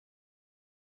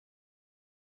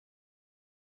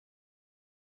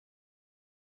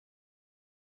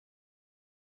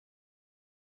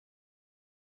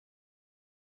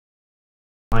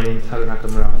My name is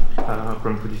Nakamura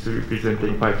from Fujitsu,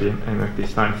 representing 5GM at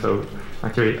this time. So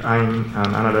actually, I'm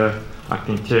another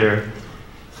acting chair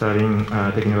serving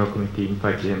technical committee in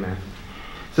 5GMF.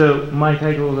 So my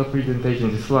title of the presentation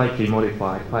is slightly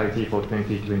modified, 5G for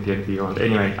 2020 and beyond.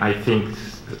 Anyway, I think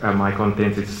my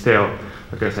content is still,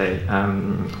 like I say,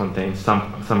 contains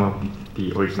some of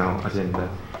the original agenda.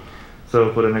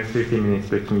 So for the next 15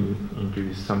 minutes, let me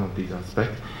introduce some of these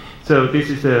aspects. So this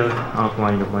is the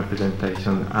outline of my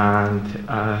presentation, and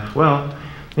well,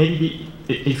 maybe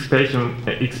the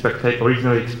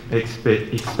original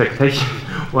expectation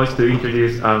was to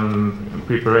introduce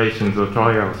preparations or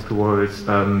trials towards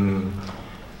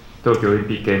Tokyo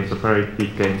Olympic Games or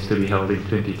Paralympic Games to be held in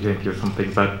 2020 or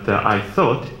something. But I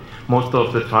thought most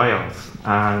of the trials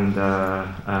and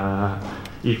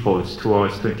efforts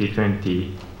towards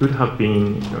 2020 would have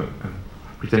been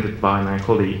presented by my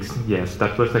colleagues. Yes,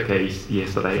 that was the case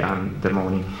yesterday and the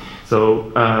morning.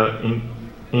 So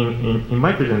in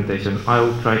my presentation, I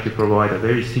will try to provide a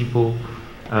very simple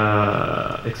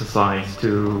exercise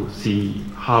to see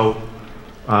how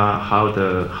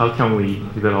can we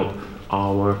develop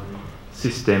our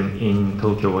system in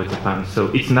Tokyo or Japan.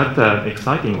 So it's not an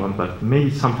exciting one, but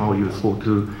maybe somehow useful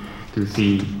to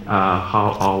see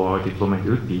how our deployment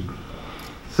would be.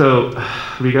 So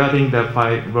regarding the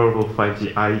wearable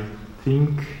 5G, I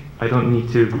think I don't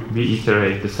need to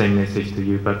reiterate the same message to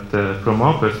you, but from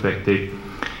our perspective,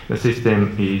 the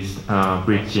system is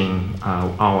bridging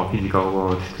our physical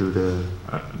world to the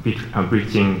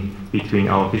bridging between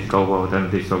our physical world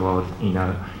and digital world in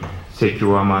a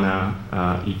secure manner,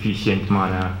 efficient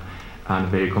manner, and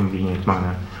very convenient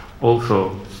manner.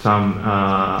 Also, some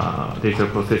data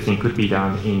processing could be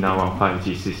done in our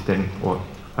 5G system or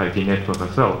 5G network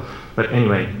as well. But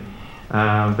anyway,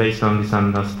 based on this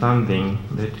understanding,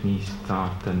 let me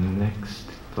start the next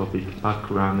topic,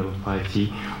 background of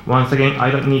 5G. Once again, I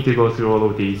don't need to go through all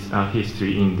of these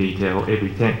history in detail. Every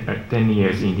 10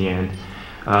 years in the end,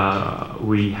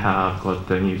 we have got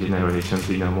the new generations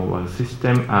in our mobile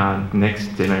system, and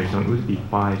next generation will be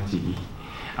 5G.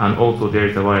 And also there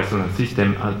is a wireless LAN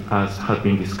system as has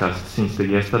been discussed since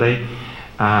yesterday.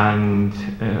 And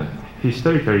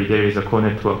historically, there is a core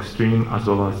network stream as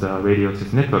well as a radio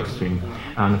access network stream.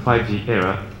 And 5G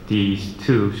era, these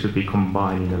two should be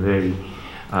combined in a very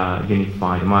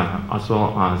unified manner, as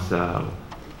well as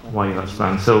wireless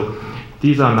LAN. So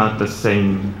these are not the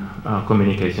same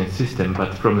communication system,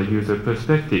 but from the user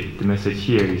perspective, the message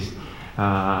here is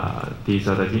these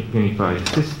are the unified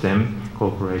system,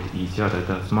 cooperate each other.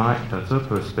 That's our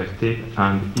perspective.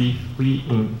 And if we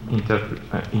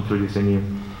introduce a new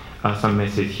some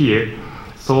message here,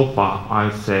 so far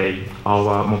I'll say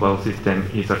our mobile system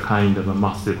is a kind of a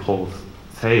massive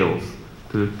wholesale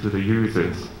to the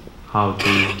users how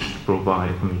to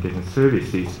provide communication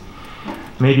services.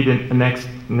 Maybe the next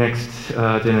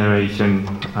generation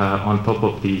on top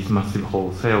of these massive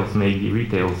wholesales, maybe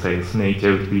retail sales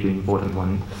nature would be the important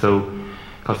one. So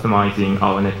customizing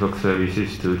our network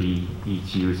services to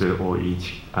each user or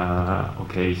each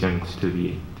occasions to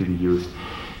be used.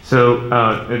 So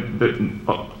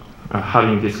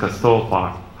having discussed so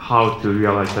far how to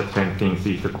realize such kind of things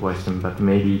is the question, but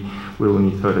maybe we will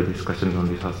need further discussion on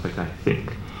this aspect, I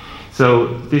think.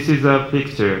 So this is a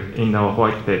picture in our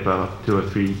white paper 2 or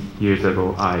 3 years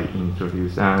ago I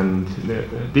introduced, and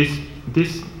this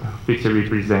picture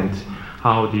represents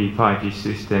how the 5G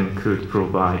system could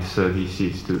provide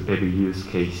services to every use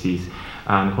cases,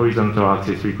 and horizontal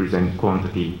axis represent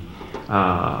quantity,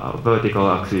 vertical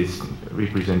axis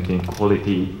representing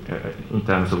quality in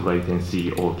terms of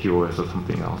latency or QoS or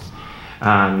something else.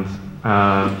 And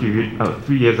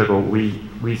 3 years ago,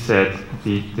 we said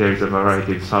there is a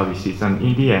variety of services, and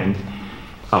in the end,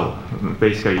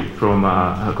 basically from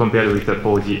compared with the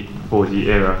 4G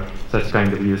era, such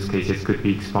kind of use cases could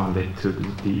be expanded to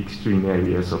the extreme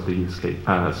areas of the use case.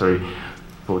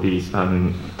 For these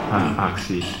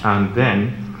axes, and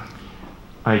then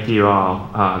ITR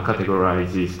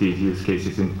categorizes these use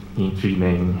cases in 3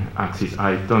 main axes.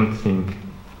 I don't think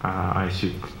I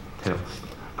should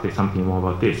say something more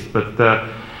about this, but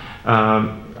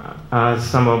as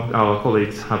some of our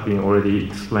colleagues have been already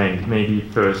explained, maybe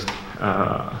first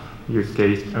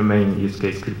main use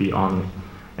case could be on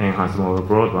enhanced mobile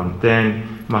broadband, then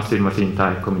massive machine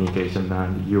type communication,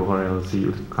 and URLC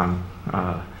would come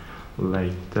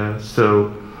later.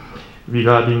 So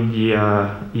regarding the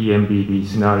EMBB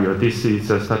scenario, this is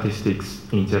statistics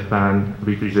in Japan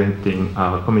representing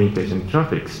communication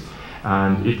traffics,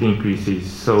 and it increases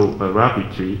so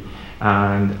rapidly.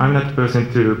 And I'm not the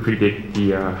person to predict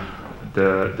the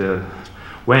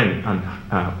when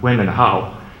and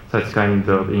how such kind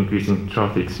of increasing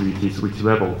traffic reaches which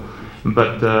level.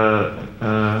 But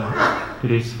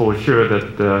it is for sure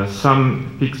that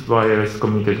some fixed wireless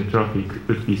communication traffic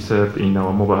would be served in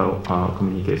our mobile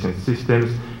communication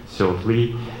systems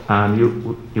shortly, and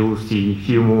you will see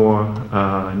few more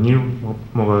new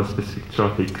mobile-specific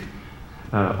traffic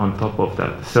on top of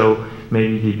that. So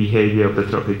maybe the behavior of the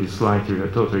traffic is slightly or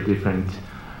totally different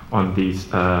on these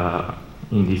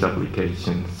in these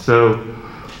applications. So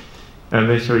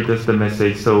eventually that's the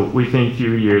message. So within a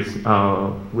few years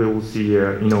we will see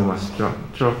enormous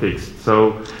traffic.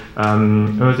 So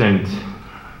urgent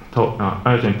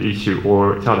issue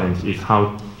or challenge is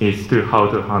how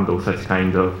to handle such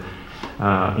kind of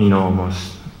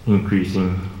enormous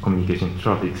increasing communication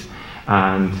traffic.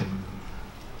 And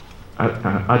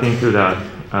adding to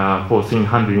that, foreseeing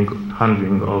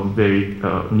handling of very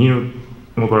new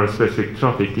mobile-specific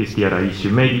traffic is the other issue.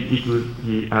 Maybe it would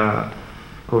be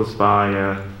caused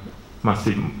by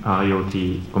massive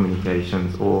IoT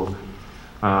communications or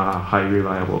high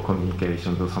reliable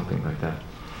communications or something like that.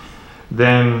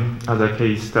 Then, as a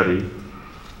case study,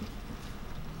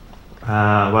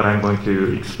 what I'm going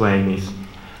to explain is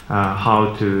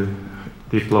how to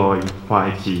deploy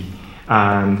 5G.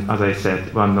 And as I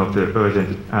said, one of the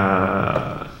urgent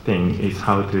thing is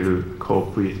how to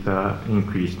cope with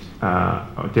increased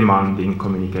demanding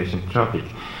communication traffic.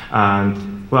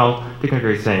 And well,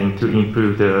 technically saying to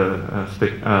improve the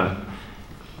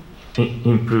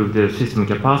system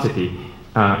capacity,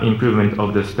 improvement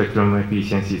of the spectrum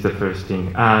efficiency is the first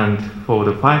thing. And for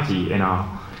the 5G NR,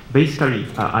 basically,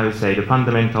 I would say the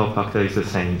fundamental factor is the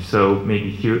same. So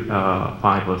maybe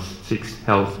 5 or 6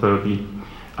 hertz per beat.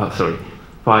 5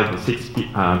 or 6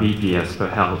 bps per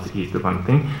hertz is the one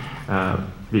thing,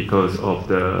 because of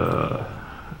the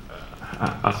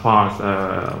as far as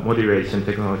modulation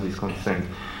technology is concerned.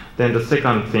 Then the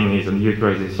second thing is the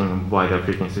utilization of wider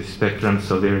frequency spectrum.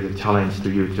 So there is a challenge to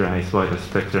utilize wider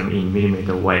spectrum in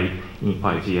millimeter wave in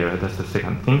 5G era. That's the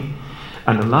second thing.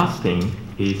 And the last thing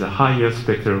is a higher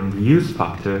spectrum reuse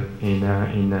factor in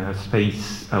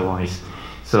space-wise.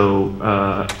 So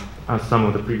as some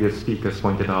of the previous speakers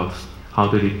pointed out, how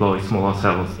to deploy smaller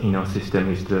cells in our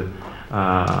system is the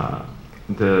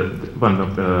one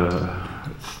of the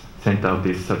center of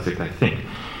this subject, I think.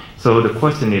 So the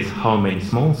question is, how many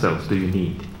small cells do you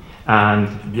need? And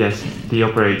yes, the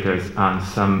operators and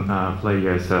some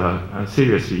players are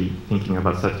seriously thinking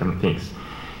about such kind of things.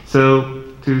 So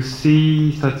to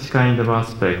see such kind of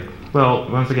aspect, well,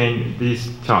 once again, these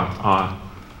charts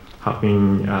have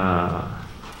been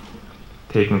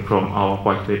taken from our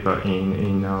white paper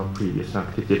in our previous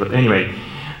activity. But anyway,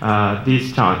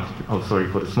 this chart, oh sorry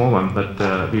for the small one, but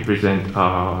represent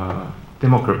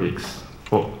demographics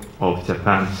of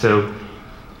Japan. So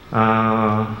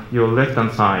your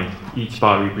left-hand side, each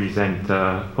bar represents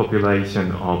the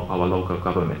population of our local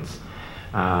governments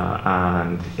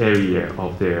and area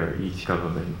of their each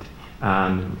government.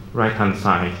 And right-hand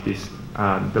side, this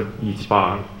each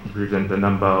bar represents the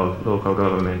number of local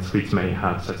governments which may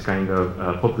have such kind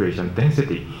of population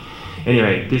density.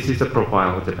 Anyway, this is a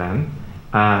profile of Japan.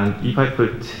 And if I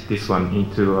put this one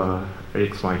into a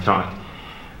XY chart,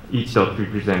 each dot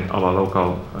represents our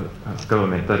local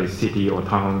government, that is city or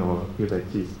town or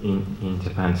villages in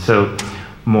Japan. So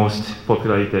most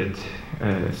populated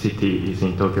city is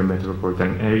in Tokyo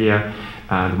Metropolitan area,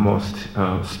 and most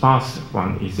sparse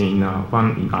one is in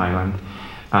island.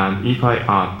 And if I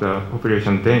add the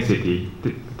population density,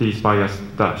 these bias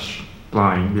dash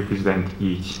line represent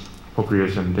each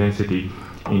population density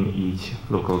in each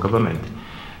local government.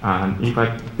 And if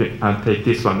I take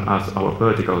this one as our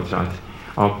vertical chart,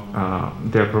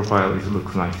 their profile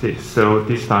looks like this. So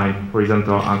this time,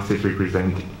 horizontal axis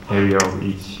represents area of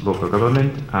each local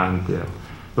government, and the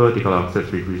vertical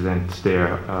axis represents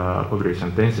their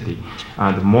population density.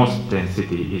 And most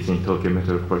density is in Tokyo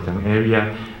Metropolitan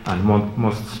area, and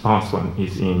most sparse one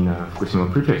is in Fukushima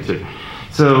Prefecture.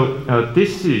 So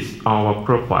this is our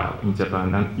profile in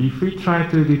Japan. And if we try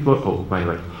to deploy, oh, by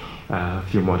the way, a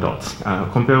few more dots.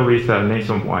 Compare with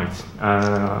nationwide,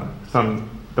 some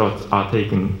dots are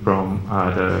taken from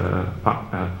the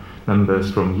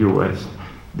numbers from US,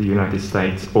 the United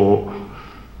States, or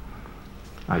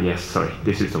yes, sorry,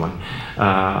 this is the one.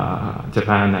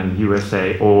 Japan and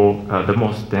USA, or the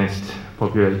most dense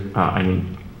populated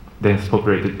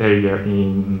area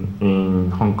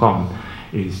in Hong Kong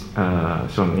is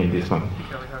shown in this one.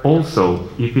 Also,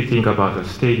 if you think about a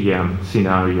stadium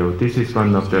scenario, this is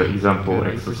one of the example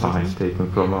exercise taken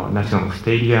from a national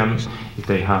stadium. If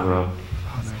they have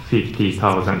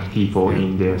 50,000 people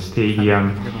in their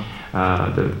stadium,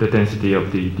 the density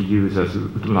of the users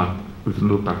would not would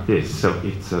look like this. So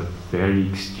it's a very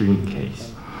extreme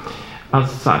case.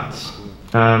 As such,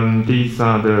 these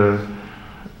are the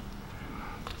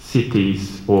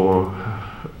cities or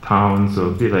towns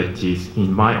or villages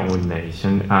in my own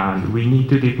nation, and we need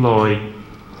to deploy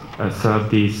serve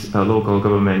these local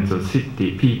governments or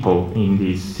city people in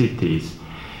these cities.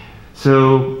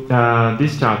 So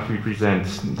this chart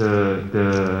represents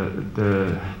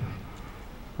the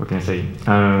what can I say,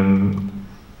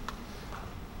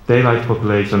 daylight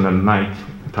population and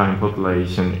nighttime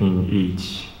population in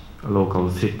each local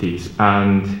cities,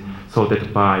 and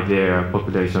sorted by their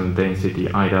population density,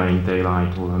 either in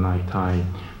daylight or nighttime,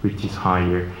 which is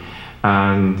higher.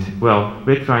 And well,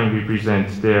 red line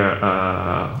represents their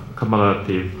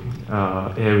cumulative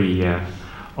area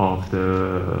of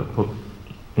the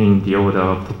in the order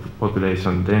of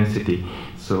population density.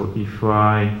 So if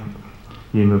I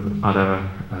remove other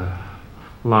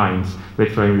lines,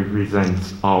 red line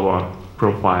represents our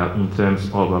profile in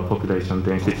terms of population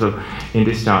density. So in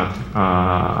this chart,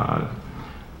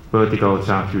 vertical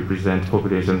chart represents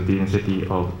population density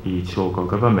of each local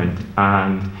government.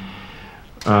 And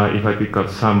if I pick up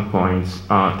some points,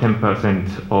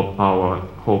 10% of our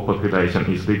whole population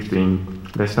is lived in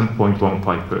less than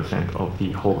 0.15% of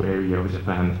the whole area of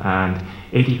Japan, and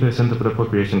 80% of the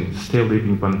population is still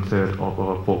living 1/3 of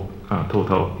our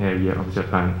total area of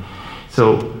Japan.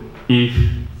 So if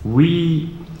we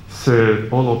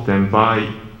serve all of them by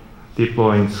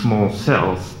deploying small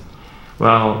cells,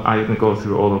 well, I didn't go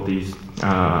through all of these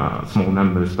small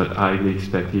numbers, but I will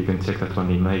expect you can check that one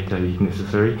in later if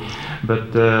necessary.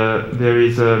 But there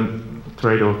is a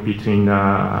trade-off between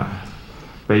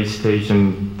base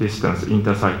station distance,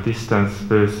 intersite distance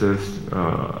versus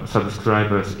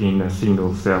subscribers in a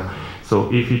single cell. So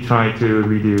if you try to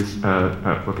reduce,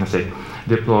 what can I say,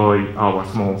 deploy our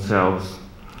small cells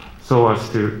so as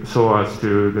to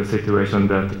the situation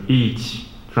that each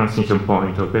transmission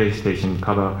point or base station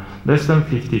cover less than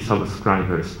 50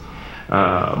 subscribers.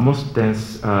 Most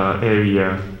dense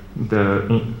area, the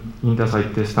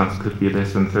intersite distance could be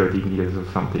less than 30 meters or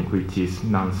something, which is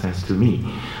nonsense to me.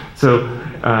 So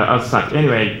as such,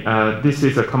 anyway, this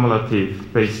is a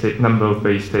cumulative number of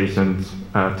base stations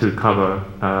to cover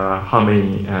how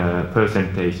many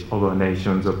percentage of our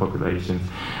nations or populations.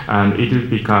 And it will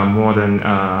become more than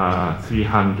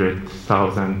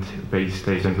 300,000 base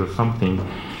stations or something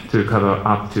to cover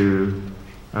up to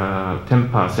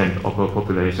 10% of our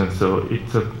population. So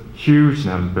it's a huge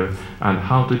number, and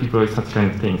how to deploy such kind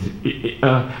of things.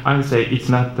 I would say it's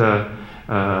not the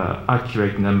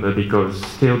accurate number, because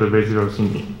still the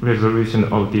resolution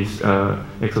of this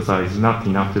exercise is not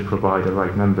enough to provide the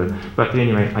right number. But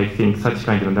anyway, I think such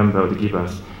kind of number would give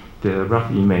us the rough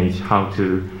image how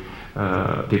to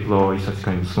deploy such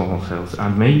kind of small cells.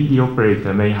 And maybe the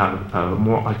operator may have a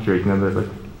more accurate number, but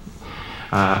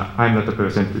I'm not the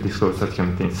person to disclose such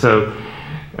kind of thing. So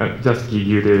just give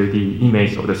you the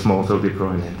image of the small cell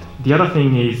deployment. The other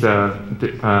thing is the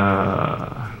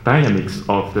dynamics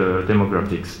of the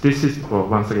demographics. This is, well,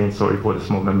 once again, sorry for the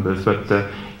small numbers, but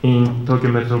in Tokyo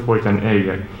Metropolitan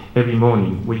area, every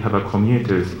morning we have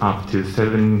commuters up to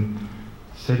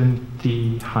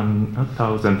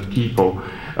 70,000 people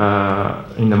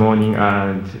in the morning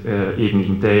and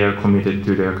evening. They are commuted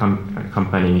to their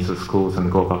companies or schools and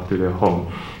go back to their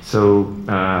home. So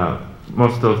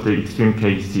most of the extreme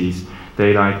cases,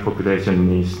 daylight population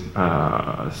is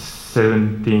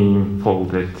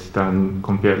 17-folded than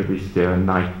compared with their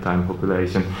nighttime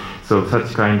population. So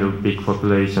such kind of big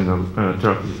population of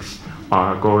traffics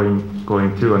are going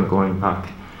to and going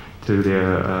back to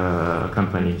their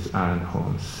companies and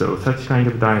homes. So such kind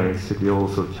of dynamics should be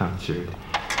also captured.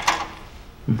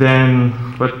 Then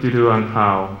what to do and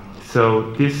how.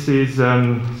 So this is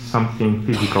something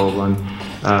physical one,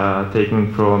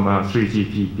 taken from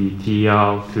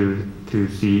 3GPP-TL to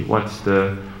see what's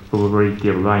the probability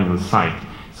of line of sight.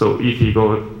 So if you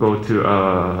go to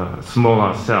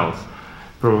smaller cells,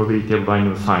 probability of line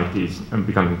of sight is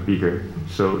becoming bigger.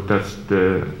 So that's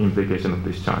the implication of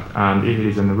this chart. And if it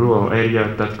is in a rural area,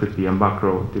 that could be a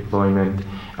macro deployment.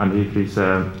 And if it's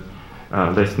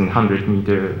less than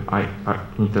 100-meter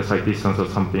intersite distance or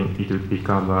something, it would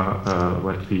become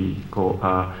what we call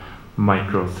a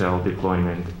micro cell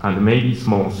deployment. And maybe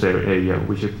small cell area,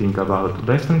 we should think about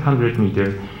less than 100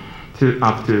 meters to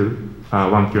up to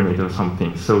 1 kilometer or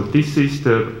something. So this is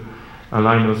the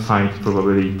line of sight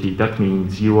probability. That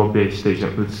means your base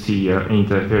station would see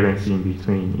interference in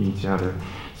between each other.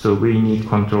 So we need to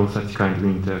control such kind of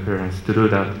interference. To do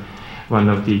that, one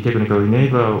of the technical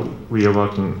enabler we are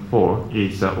working for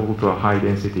is ultra high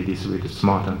density distributed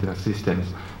smart antenna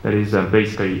systems. That is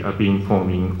basically a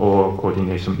beamforming or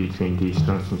coordination between these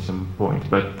transmission points,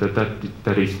 but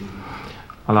that is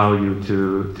allow you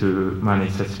to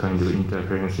manage such kind of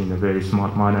interference in a very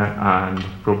smart manner and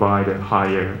provide a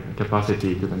higher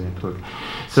capacity to the network.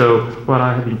 So what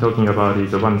I have been talking about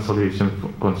is one solution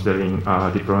considering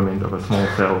deployment of a small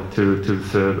cell to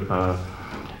serve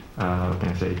can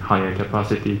I say higher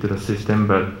capacity to the system,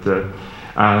 but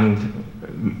and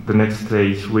the next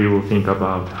stage we will think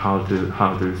about how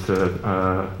to serve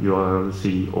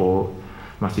URLC or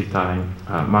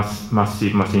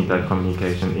massive machine-type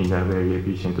communication in a very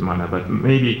efficient manner, but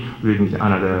maybe we need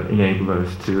another enablers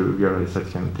to realize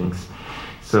such kind of things.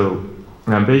 So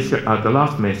basically, the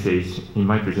last message in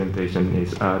my presentation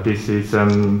is this is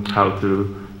how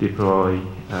to deploy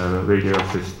radio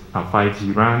access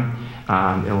 5G RAN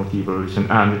and LT evolution.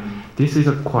 And this is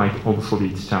a quite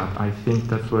obsolete chart. I think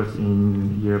that was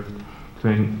in year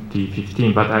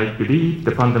 2015, but I believe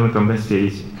the fundamental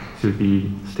message should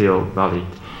be still valid.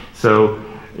 So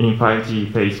in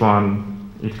 5G phase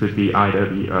 1, it could be either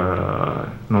the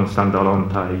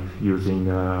non-standalone type using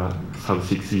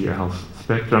sub-6 GHz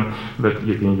spectrum, but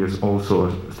you can use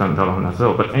also standalone as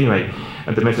well. But anyway,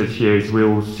 the message here is we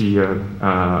will see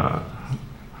a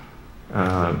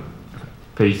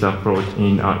phased approach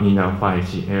in our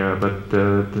 5G era, but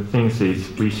the thing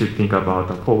is we should think about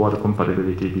the forward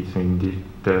compatibility between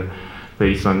the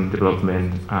phase 1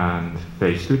 development and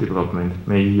phase 2 development.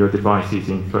 Maybe your devices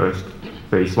in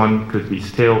phase 1 could be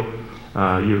still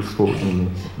useful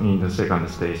in the second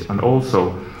stage. And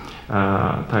also,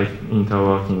 tight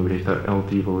interworking with the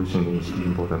LT evolution is the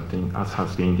important thing, as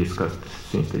has been discussed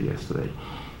since yesterday.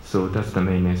 So that's the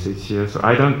main message here. So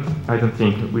I don't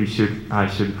think I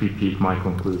should repeat my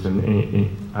conclusion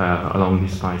along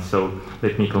this slide. So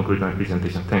let me conclude my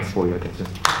presentation. Thanks for your attention.